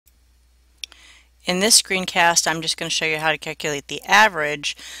In this screencast, I'm just going to show you how to calculate the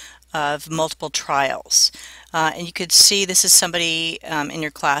average of multiple trials. And you could see this is somebody in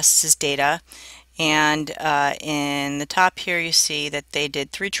your class, this is data, and in the top here you see that they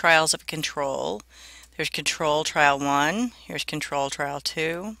did 3 trials of a control. There's control trial 1, here's control trial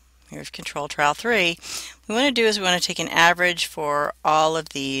 2, here's control trial 3. What we want to do is we want to take an average for all of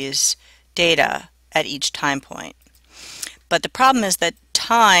these data at each time point. But the problem is that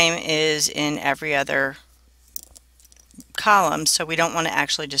time is in every other column, so we don't want to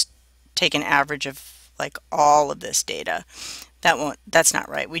actually just take an average of like all of this data. That's not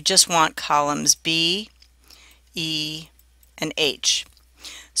right. We just want columns B, E, and H.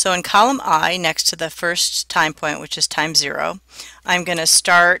 So in column I, next to the first time point, which is time 0, I'm going to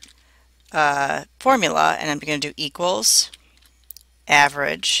start a formula, and I'm going to do equals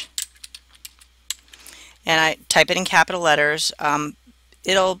average, and I type it in capital letters.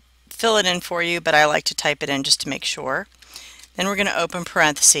 It'll fill it in for you, but I like to type it in just to make sure. Then we're going to open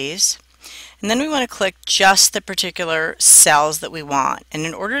parentheses, and then we want to click just the particular cells that we want. And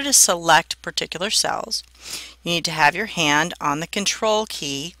in order to select particular cells, you need to have your hand on the control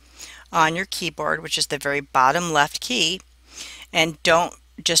key on your keyboard, which is the very bottom left key, and don't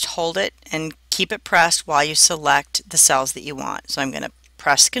just hold it and keep it pressed while you select the cells that you want. So I'm going to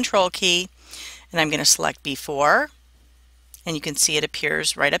press the control key, and I'm going to select B4, and you can see it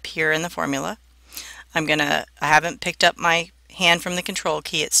appears right up here in the formula. I haven't picked up my hand from the control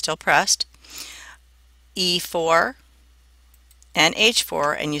key, it's still pressed. E4 and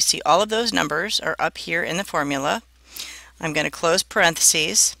H4, and you see all of those numbers are up here in the formula. I'm going to close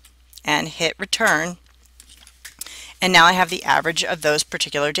parentheses and hit return, and now I have the average of those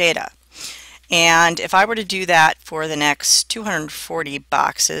particular data. And if I were to do that for the next 240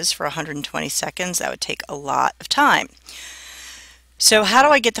 boxes for 120 seconds, that would take a lot of time. So how do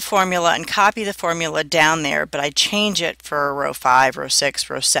I get the formula and copy the formula down there, but I change it for row 5, row 6,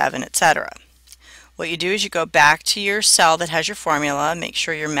 row 7, etc.? What you do is you go back to your cell that has your formula, make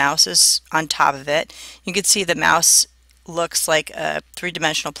sure your mouse is on top of it. You can see the mouse looks like a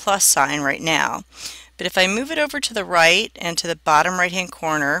 3-dimensional plus sign right now. But if I move it over to the right and to the bottom right hand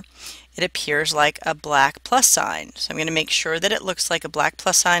corner, it appears like a black plus sign. So I'm going to make sure that it looks like a black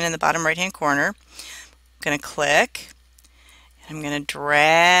plus sign in the bottom right hand corner. I'm going to click, and I'm going to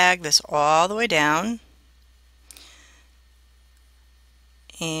drag this all the way down,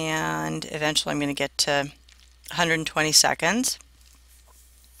 and eventually I'm going to get to 120 seconds.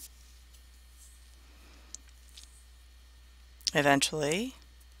 Eventually,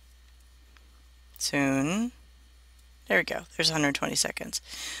 soon. There we go, there's 120 seconds.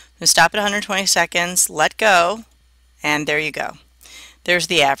 I'm going to stop at 120 seconds, let go, and there you go. There's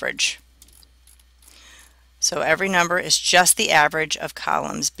the average. So every number is just the average of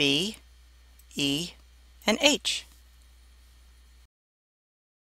columns B, E, and H.